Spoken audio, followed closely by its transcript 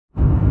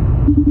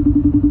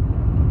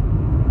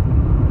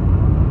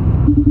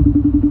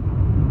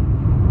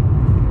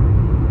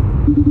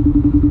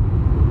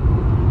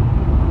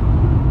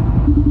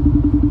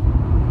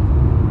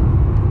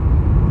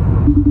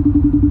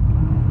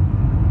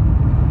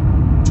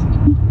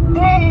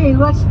Hey,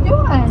 what you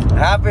doing?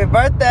 Happy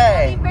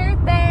birthday! Happy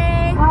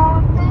birthday!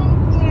 Oh,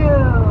 thank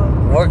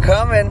you. We're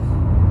coming.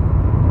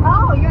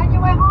 Oh, you're on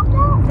your way home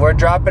now? We're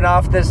dropping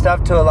off this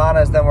stuff to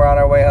Alana's, then we're on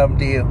our way home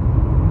to you.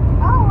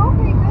 Oh,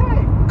 okay,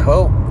 good.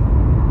 Cool.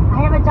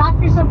 I have a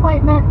doctor's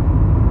appointment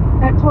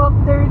at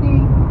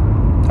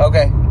 12:30.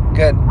 Okay,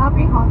 good. I'll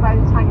be home by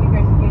the time you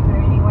guys get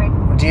there anyway.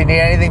 Do you need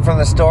anything from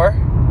the store?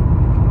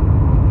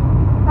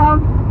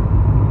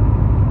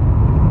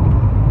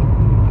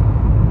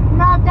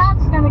 No,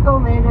 Dad's gonna go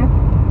later.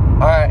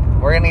 Alright,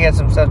 we're gonna get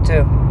some stuff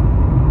too.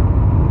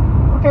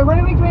 Okay, what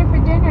are we doing for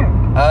dinner?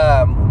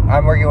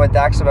 I'm working with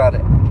Dax about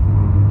it.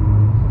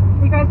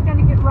 You guys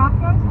gonna get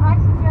Rocco's? I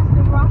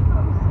suggested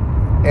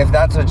Rocco's. If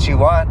that's what you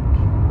want.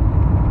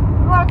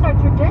 Well, it's our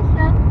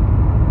tradition.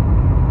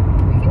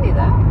 We can do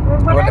that.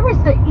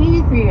 Whatever's the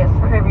easiest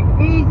for everyone.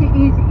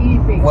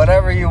 Easy.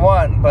 Whatever you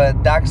want,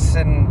 but Dax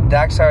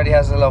already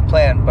has a little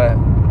plan, but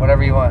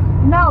whatever you want.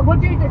 No, we'll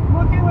do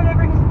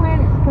whatever his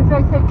plan is. Because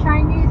I said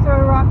Chinese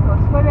or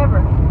Rocco's,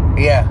 whatever.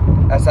 Yeah,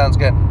 that sounds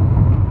good.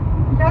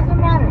 It doesn't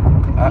matter.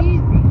 It's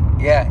easy.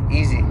 Yeah,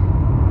 easy.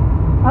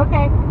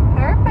 Okay.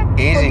 Perfect.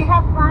 So Easy. you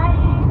have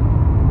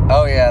fun?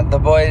 Oh yeah, the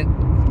boy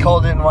Cole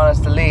didn't want us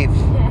to leave.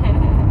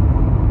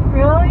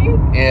 Really?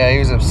 Yeah, he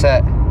was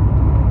upset.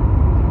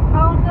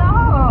 Oh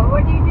no,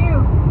 what do you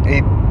do?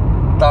 He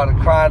thought of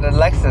crying to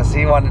Lexus.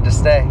 He wanted to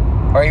stay.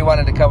 Or he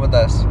wanted to come with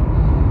us.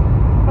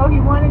 Oh,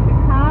 he wanted to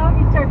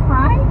come? He started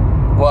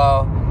crying?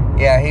 Well,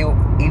 yeah, he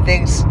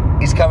thinks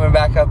he's coming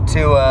back up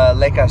to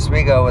Lake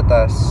Oswego with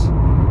us.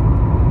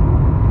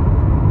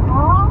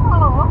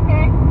 Oh,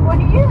 okay. Well,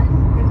 he is,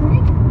 isn't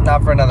he?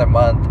 Not for another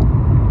month.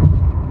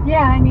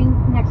 Yeah, I mean,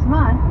 next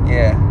month.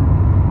 Yeah.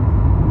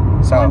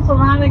 So, Once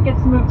Alana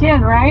gets moved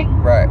in, right?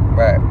 right.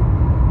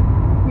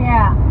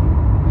 Yeah.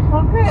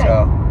 Well, good.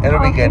 So, it'll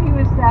be good. He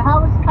was,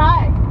 how was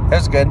Kai? It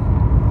was good.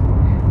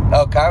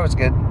 Oh, Kai was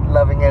good.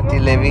 Loving Auntie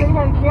Livy. You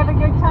had a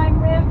good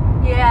time, Liv?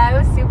 Yeah, it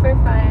was super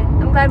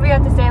fun. I'm glad we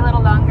got to stay a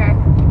little longer.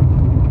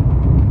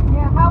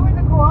 Yeah, how were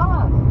the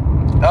koalas?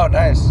 Oh,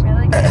 nice.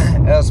 Really good.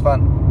 It was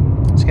fun.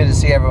 It's good to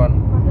see everyone.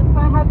 Was it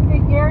fun? How's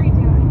Big Gary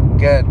doing?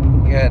 Good.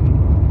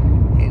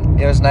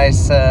 It was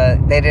nice.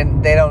 They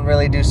don't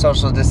really do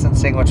social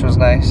distancing, which was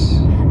nice.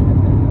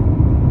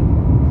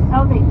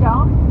 Oh, they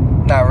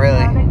don't? Not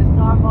really. No, they're just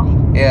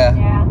normal. Yeah.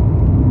 Yeah.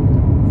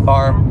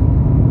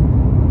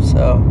 Farm.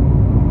 So,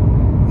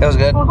 it was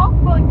good. Well,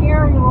 hopefully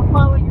Gary will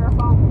follow your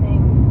hope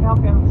thing.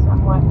 Help him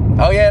somewhat.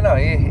 Oh yeah, no,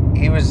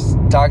 he was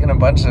talking a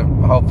bunch of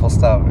hopeful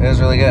stuff. It was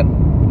really good.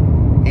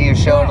 He was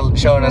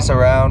showing us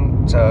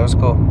around, so it was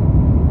cool.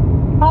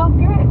 Oh,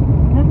 good.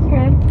 That's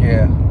good.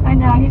 Yeah. I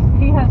know,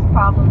 he has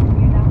problems,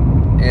 you know.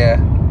 Yeah.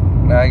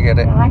 No, I get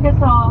it. Yeah, like us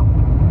all.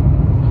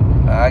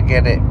 I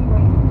get it.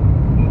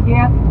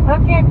 Yeah.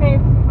 Okay,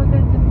 babe. Well,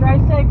 then just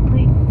drive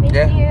safely. Thank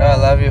Yeah. you. No, I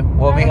love you.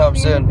 We'll be All right, home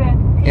see you in soon. a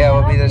bit. Yeah,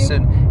 we'll I be there love you.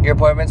 soon. Your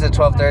appointment's at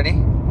 12:30?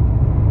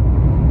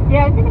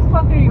 Yeah, I think it's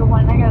 12:30 or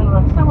 1. I gotta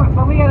look somewhere,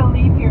 but we gotta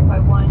leave here by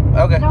 1.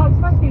 Okay. No, it's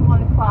supposed to be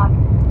 1 o'clock.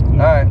 All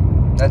right.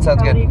 That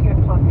sounds Gotta good. leave here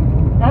at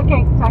 12:30.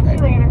 Okay, talk to you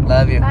later.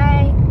 Love you.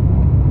 Bye.